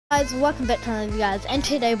Guys, welcome back to another video, guys, and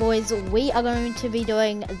today, boys, we are going to be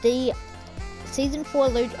doing the Season 4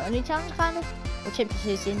 Loot Only Challenge, kind of, or Chapter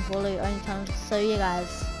 2 Season 4 Loot Only Challenge. So yeah,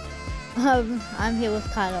 guys, I'm here with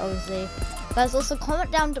Kyler, obviously. Guys, also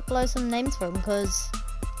comment down below some names for him, because,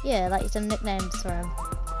 yeah, like some nicknames for him.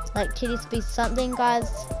 Like TDSP something, guys,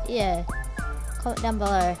 yeah, comment down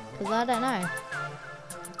below, because I don't know.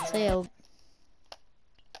 So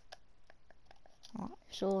yeah,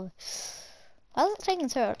 sure. Why is it taking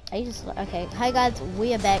so ages? Okay, hi guys,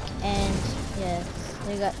 we are back, and yeah,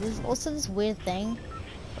 we got there's also this weird thing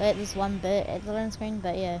where there's one bit at the end screen,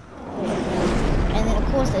 but yeah. And then of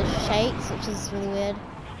course there's shakes, which is really weird.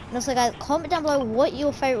 And also, guys, comment down below what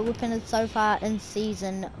your favorite weapon is so far in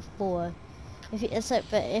Season 4. If you,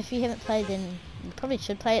 but if you haven't played, then you probably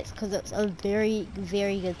should play it because it's a very,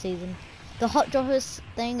 very good season. The Hot Droppers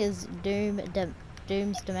thing is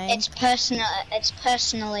Doom's Domain. It's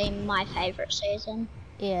personally my favorite season.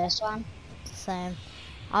 Yeah. This one. Same.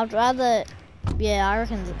 I'd rather, yeah, I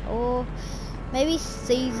reckon, or maybe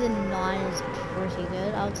Season 9 is pretty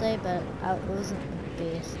good, I would say, but it wasn't the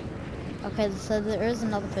best. Okay, so there is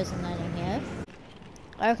another person landing here.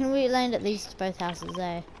 I reckon we land at these both houses,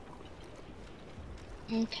 eh?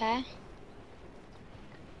 Okay.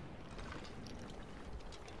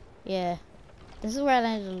 Yeah. This is where I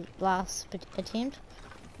landed last attempt.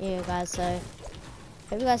 Yeah, guys, so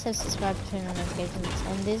hope you guys have subscribed to turn on notifications.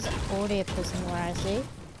 And there's already a person where I see.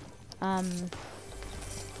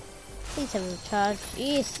 Please have a charge.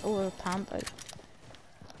 Yes, or a pump.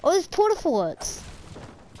 Oh, there's porta forts.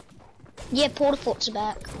 Yeah, porta forts are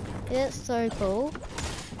back. Yeah, that's so cool.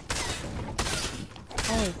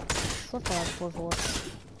 Holy flip, I love porta forts.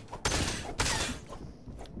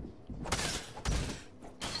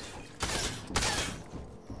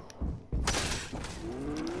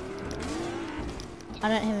 I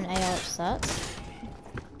don't have an AR, which sucks.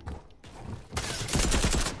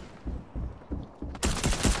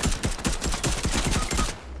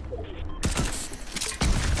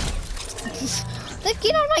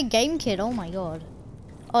 Get on my game kit, oh my god.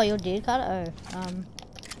 Oh, you're dead, Carter? Oh,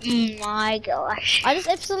 My gosh. I just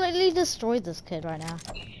absolutely destroyed this kid right now.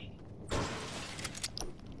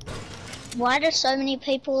 Why do so many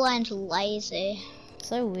people land lazy?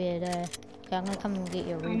 So weird, Okay, I'm gonna come and get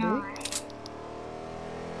your reboot.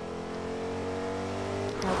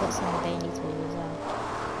 I've got some bandies for you as well.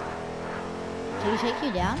 Did he shake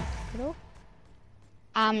you down at all?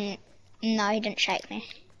 No, he didn't shake me.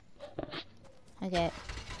 Okay.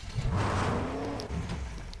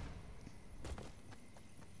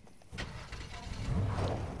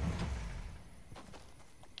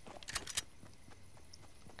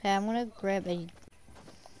 Okay, I'm gonna grab a...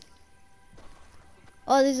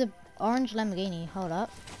 Oh, there's a orange Lamborghini. Hold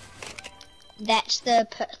up. That's the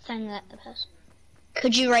thing that the person.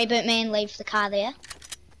 Could you reboot me and leave the car there?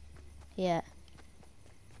 Yeah.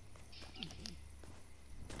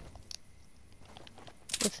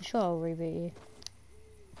 Yeah, for sure I'll reboot you.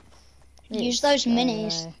 Use those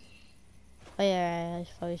minis. Oh yeah, I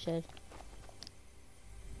probably should.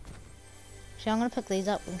 Actually, I'm gonna pick these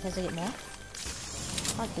up in case I get more.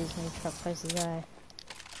 I like these new truck prices though.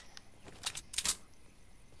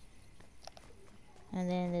 And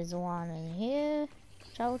then there's one in here,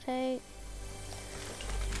 which I will take.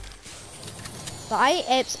 But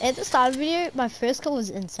at the start of the video, my first kill was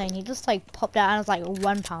insane. He just like popped out and it was like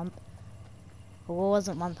one pump. Well, it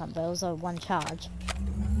wasn't one pump, but it was one charge.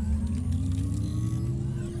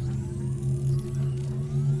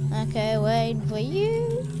 Okay, waiting for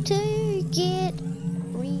you to get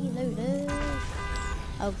reloaded.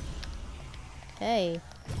 Okay.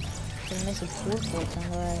 Gonna miss a porta fort on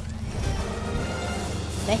the way.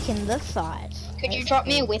 Back in the fight. Could you drop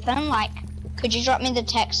me a weapon? Like, could you drop me the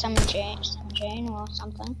tech Jane or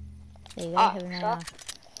something? There you go, Oh, sure.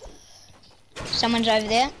 Someone's over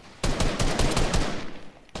there.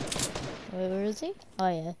 Where is he? Oh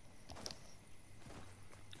yeah.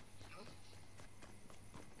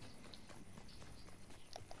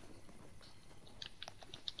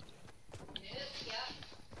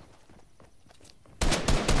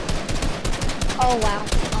 Oh wow.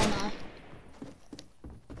 Oh no.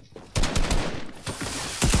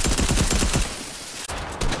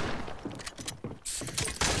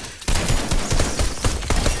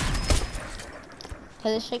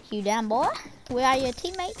 Does it shake you down, boy? Where are your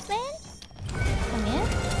teammates, man? Come here.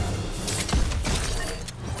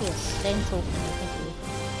 Yes, stand tall for me, thank you.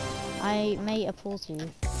 I may applause you.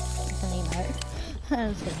 It's an emote.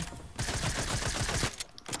 I'm just kidding.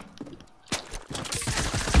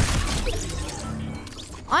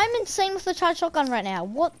 I'm insane with the charge shotgun right now.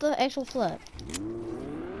 What the actual flip?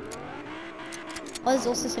 Oh, there's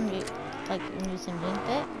also some new, like a new Sim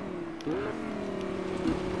bit.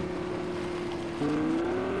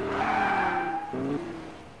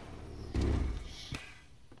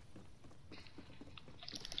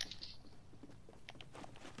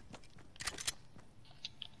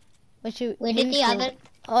 Where did the other?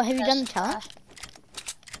 Oh, have you done the challenge?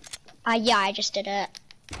 Yeah, I just did it.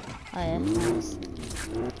 Oh yeah, nice.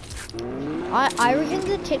 I reckon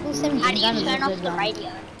the Tickle Sim How do you gun is a turn off good the gun. radio?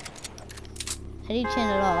 How do you turn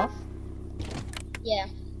it off? Yeah.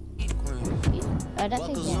 I don't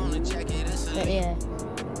think you can. But yeah.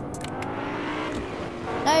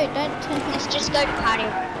 No, don't turn it. Let's just go to party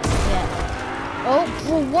room. Yeah. Oh,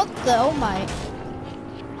 well, what the? Oh my.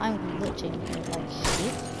 I'm glitching here like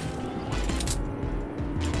shit.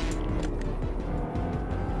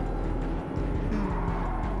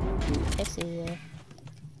 Sexy there.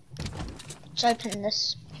 Let's open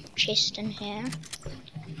this chest in here.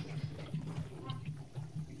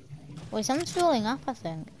 Wait, someone's filling up, I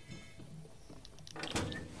think.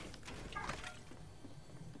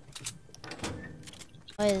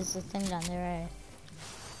 Oh, there's a thing down there, eh?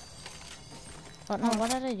 What? No,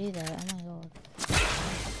 what did I do there? Oh my god.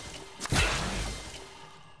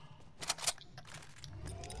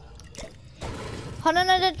 Oh no,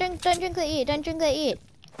 no, don't drink that yet, don't drink that yet.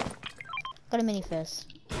 Got a mini first.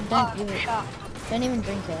 Don't give it. Don't even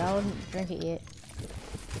drink it, I wouldn't drink it yet.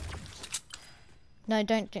 No,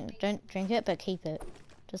 don't drink it, but keep it.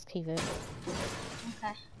 Just keep it.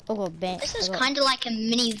 Okay. Oh, bang. This is kind of like a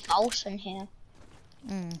mini vault in here.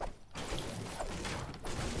 I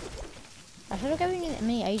should have given you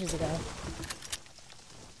mini ages ago.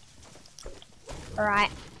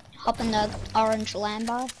 Alright. Hop in the orange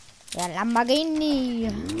Lambo. Yeah, Lamborghini.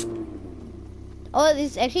 Oh,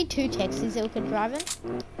 there's actually 2 taxis that we could drive in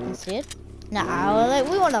instead. Nah,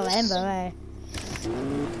 we want a Lambo, eh?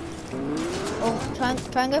 Oh, try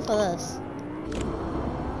and go for this.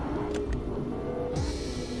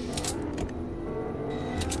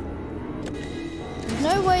 There's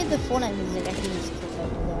no way the Fortnite music actually is clicked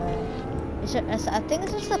over there. I think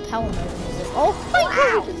it's just the power mode music. Oh my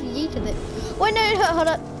god, we just yeeted it. Wait, no, hold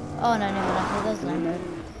up. Oh no, never mind. That was Lambo.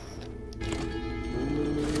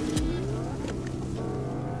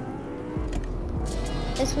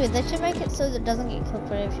 It's weird. They should make it so that it doesn't get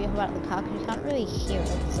clipped if you have out the car, because you can't really hear it.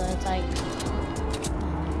 So it's like.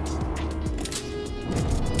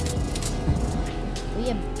 We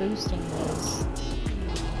are boosting these.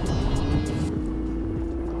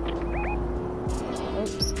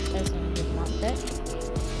 Oops, there's a good mark there.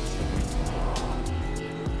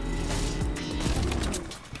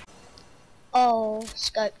 Oh,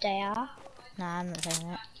 scope AR. Nah, I'm not taking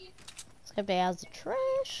that. Scope AR's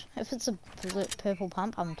trash. If it's a purple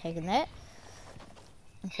pump, I'm taking that.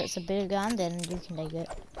 If it's a bigger gun, then you can take it.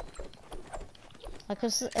 Like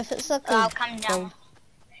if it's like I'll come down. gold,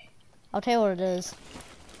 I'll tell you what it is.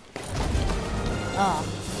 Oh.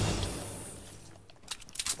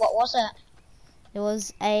 What was it? It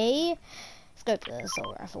was a scope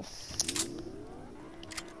assault rifle.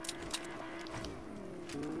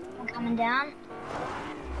 I'm coming down.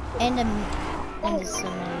 And there's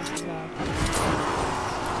some minis as well.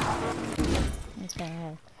 It's going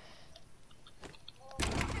ahead.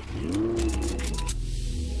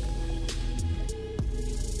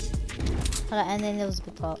 Hold on, and then there was a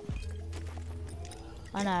big pot.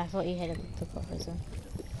 Oh no, I thought you had a big pot person.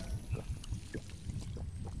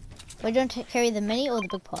 We're going to carry the mini or the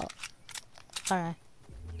big pot? I don't know.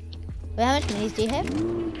 Wait, how much minis do you have?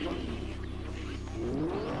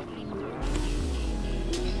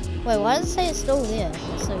 Wait, why does it say it's still there?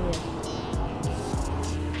 That's so weird.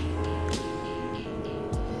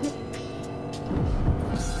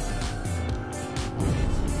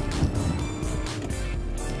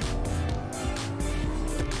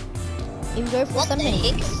 You go for some minis. What the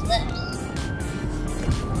heck is this?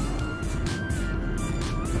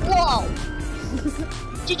 Whoa!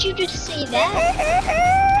 Did you just see that?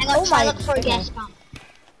 I'm gonna try look for a gas pump.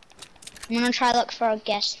 I'm gonna try look for a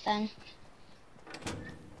gas thing.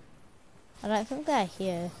 I don't think they're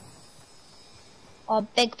here. Oh,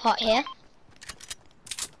 big pot here.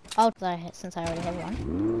 Oh, since I already have one.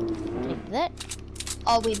 Take that.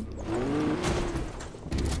 Oh, we.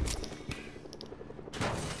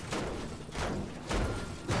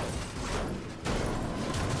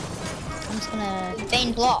 I'm just gonna.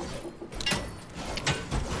 Been blocked.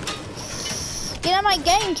 Get out of my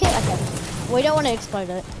game, kid. Okay. We don't want to explode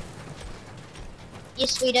it.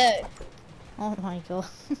 Yes, we do. Oh my god.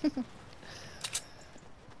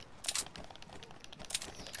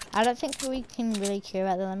 I don't think we can really care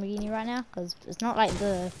about the Lamborghini right now, because it's not like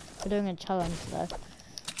we're doing a challenge though.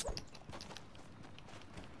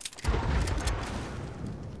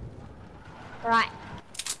 Right.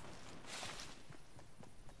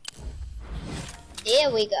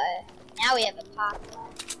 There we go. Now we have a pathway.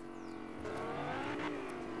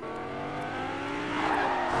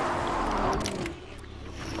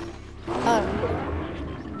 Oh,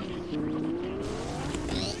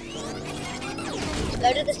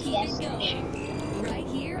 Go to the gas station. Right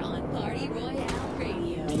here on Party Royale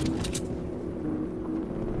Radio.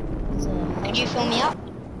 Could you fill me up?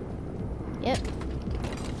 yep.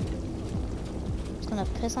 Just gonna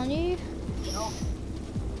piss on you. Sure.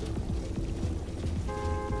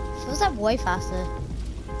 Fills up way faster.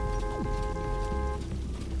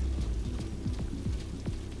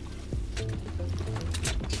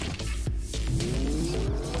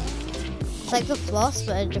 It's like the floss,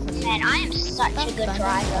 but a different. Man, I am such a good fun.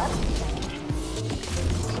 driver.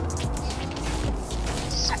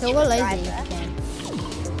 Such So a we're good lazy. driver. Okay.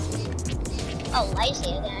 Oh,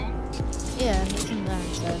 lazy again. Yeah, it's in there,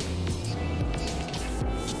 so.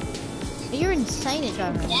 You're insane at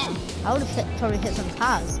driving. Yeah. I would have probably hit some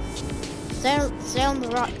cars. Stay on the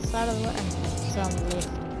right side of the road and stay on the left.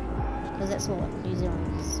 Because that's what New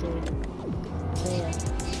Zealanders do. So yeah.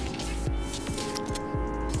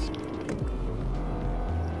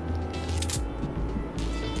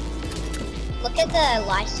 Look at the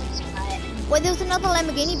license plate. Wait, there was another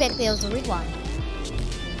Lamborghini back there. It was a red one.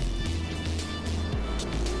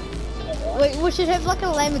 Wait, we should have like a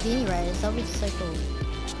Lamborghini race. That'd be so cool.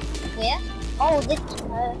 Where? Oh,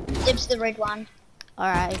 Dib's the red one.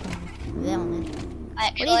 Alright, you can do that one then.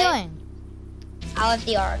 Actually, What are you doing? I'll have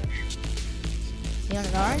the orange. You want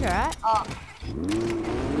an orange, alright? Oh,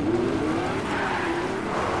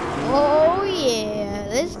 Oh yeah,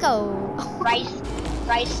 let's go.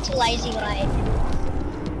 race to Lazy Lake.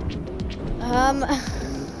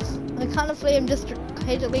 Mechanically I'm just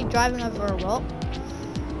occasionally driving over a rock.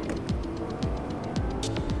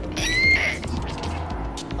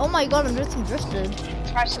 Oh my god, I'm doing some drifting.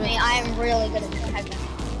 Trust me, I am really good at driving.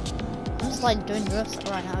 I'm just like doing drifts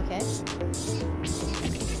right now, okay?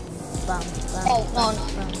 Bum, bum, Oh, no,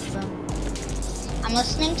 bum, bum. I'm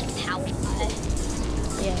listening to Power Play.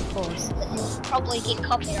 Yeah, of course. It'll probably get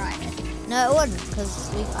copyrighted. No, it wouldn't, because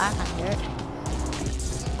I can't hear it.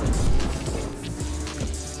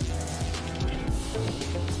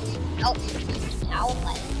 Oh, Power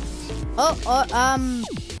Play.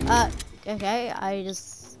 Okay, I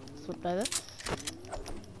just flipped over.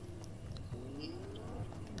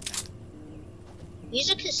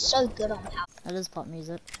 Music is so good on Power. That is pop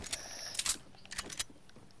music.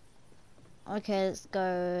 Okay, let's go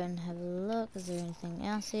and have a look. Is there anything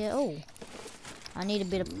else here? Oh, I need a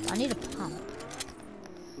pump.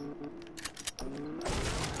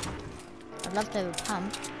 I'd love to have a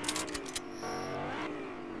pump.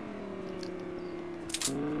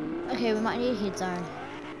 Okay, we might need a head zone.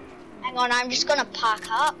 Hang on, I'm just gonna park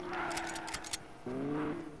up.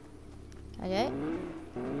 Okay.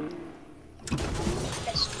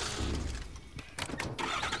 Yes.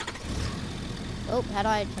 Oh, how do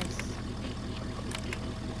I advance?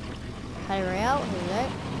 Cut it out. Here we go.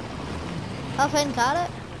 Up and cut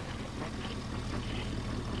it.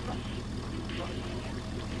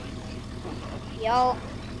 Yo.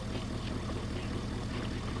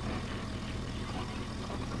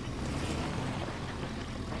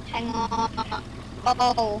 Hang on.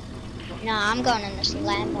 Oh. No, I'm going in this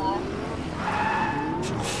Lambo.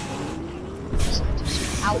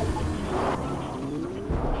 Ow.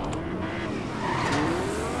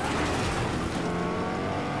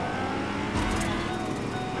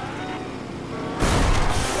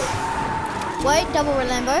 Wait, double red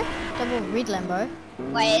Lambo. Double red Lambo.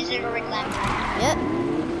 Wait, is it a red Lambo? Yep.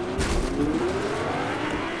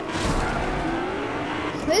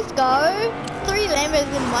 Let's go. 3 Lambos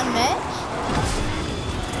in one match.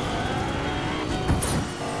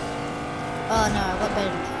 Oh no, I got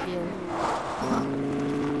better fuel.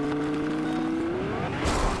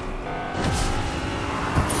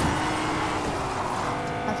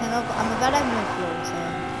 I think I'm about to have no fuel, so.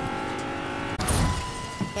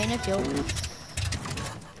 Okay, no fuel.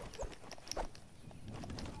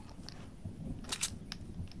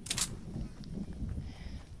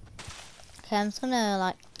 Okay, I'm just gonna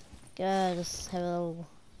like just have a little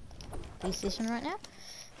B session right now.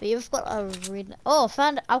 But you've got a red. Oh,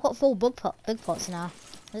 I've got 4 big pots now.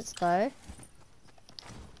 Let's go.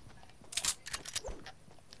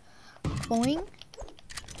 Boing.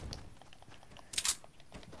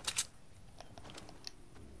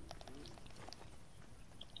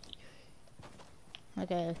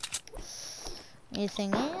 Okay.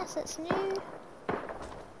 Anything else that's new?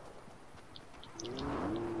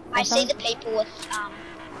 I see the people with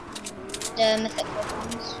the mythic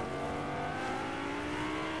weapons.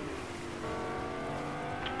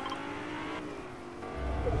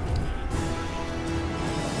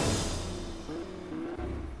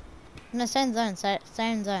 No, stay in zone.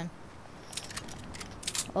 Stay in zone.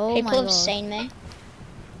 Oh People my have god. seen me.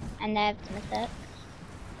 And they've missed it.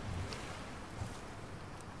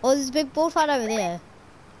 Oh, there's a big bullfight over there.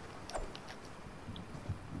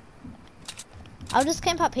 I'll just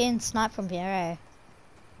camp up here and snipe from here, eh?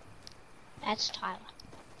 That's Tyler.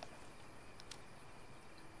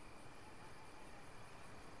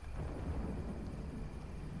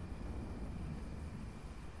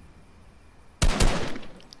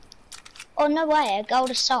 Oh no way, a gold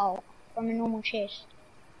assault from a normal chest.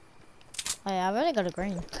 Oh yeah, I've already got a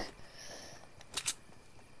green.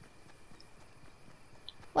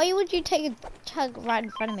 Why would you take a truck right in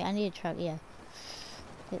front of me? I need a truck, yeah.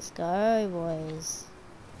 Let's go, boys.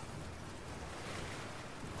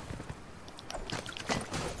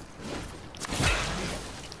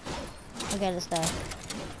 Okay, let's go.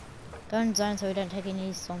 Go in zone so we don't take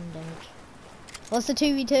any storm damage. What's the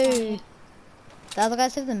 2v2? The other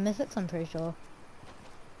guys have the mythics, I'm pretty sure.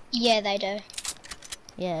 Yeah, they do.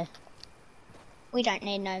 Yeah. We don't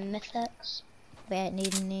need no mythics. We ain't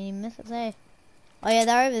needing any mythics, eh? Oh yeah,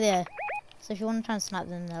 they're over there. So if you want to try and snipe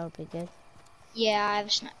them, that'll be good. Yeah, I have a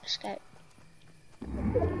sniper scope.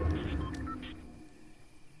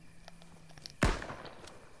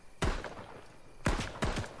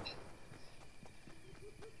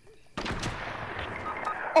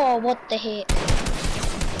 Oh, what the heck?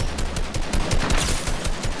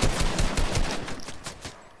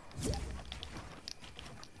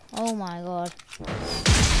 Oh my god.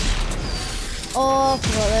 Oh, I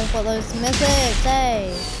forgot they've got those mythics,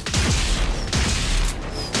 eh?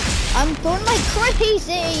 I'm going like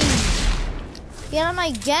crazy! Get out of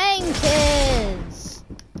my game, kids!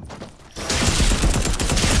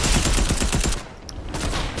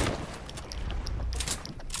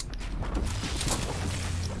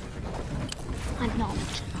 I'm not.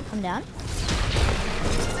 I'm down.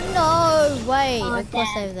 No way! Oh, Of course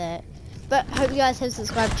damn. over there. But hope you guys have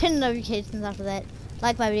subscribed, turn on notifications after that.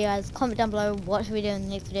 Like my videos, comment down below what should we do in the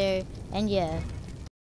next video, and yeah.